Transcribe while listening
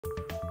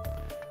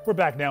We're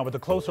back now with a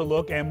closer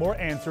look and more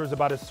answers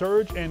about a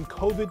surge in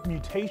COVID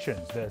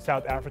mutations. The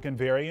South African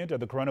variant of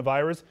the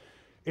coronavirus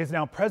is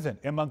now present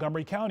in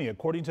Montgomery County,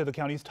 according to the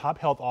county's top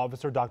health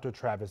officer, Dr.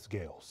 Travis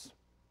Gayles.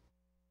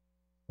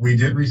 We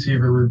did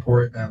receive a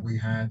report that we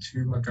had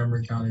 2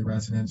 Montgomery County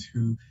residents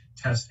who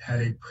had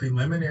a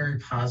preliminary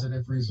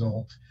positive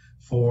result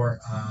for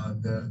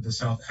the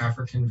South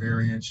African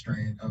variant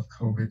strain of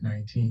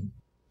COVID-19.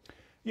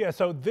 Yeah,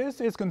 so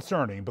this is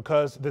concerning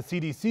because the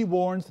CDC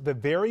warns the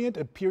variant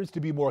appears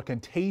to be more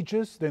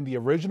contagious than the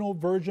original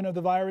version of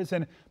the virus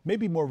and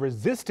maybe more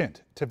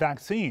resistant to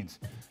vaccines.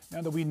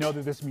 Now that we know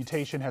that this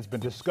mutation has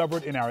been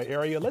discovered in our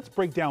area, let's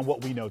break down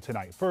what we know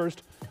tonight.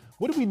 First,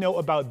 what do we know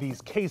about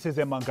these cases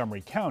in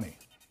Montgomery County?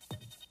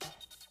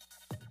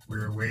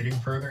 We're awaiting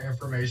further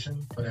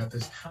information, but at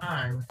this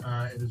time,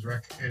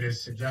 it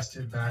is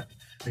suggested that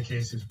the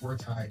cases were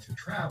tied to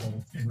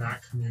travel and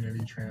not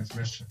community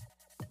transmission.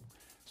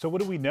 So what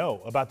do we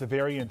know about the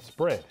variant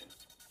spread?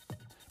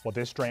 Well,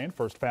 this strain,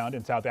 first found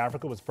in South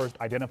Africa, was first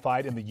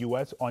identified in the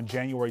U.S. on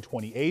January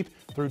 28th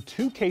through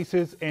 2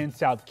 cases in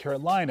South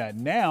Carolina.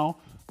 Now,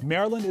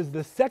 Maryland is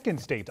the second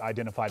state to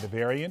identify the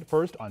variant,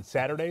 first on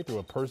Saturday through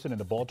a person in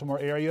the Baltimore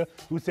area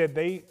who said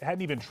they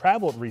hadn't even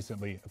traveled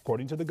recently,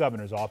 according to the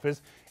governor's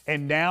office.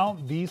 And now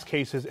these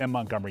cases in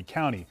Montgomery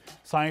County.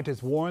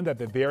 Scientists warn that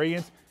the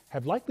variants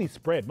have likely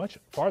spread much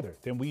farther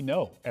than we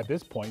know at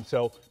this point.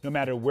 So no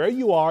matter where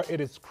you are, it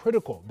is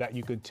critical that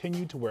you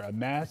continue to wear a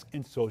mask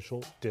and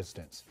social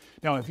distance.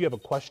 Now, if you have a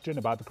question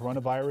about the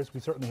coronavirus, we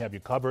certainly have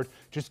you covered.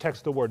 Just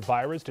text the word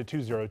virus to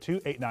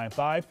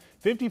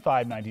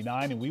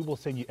 202-895-5599 and we will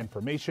send you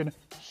information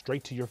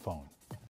straight to your phone.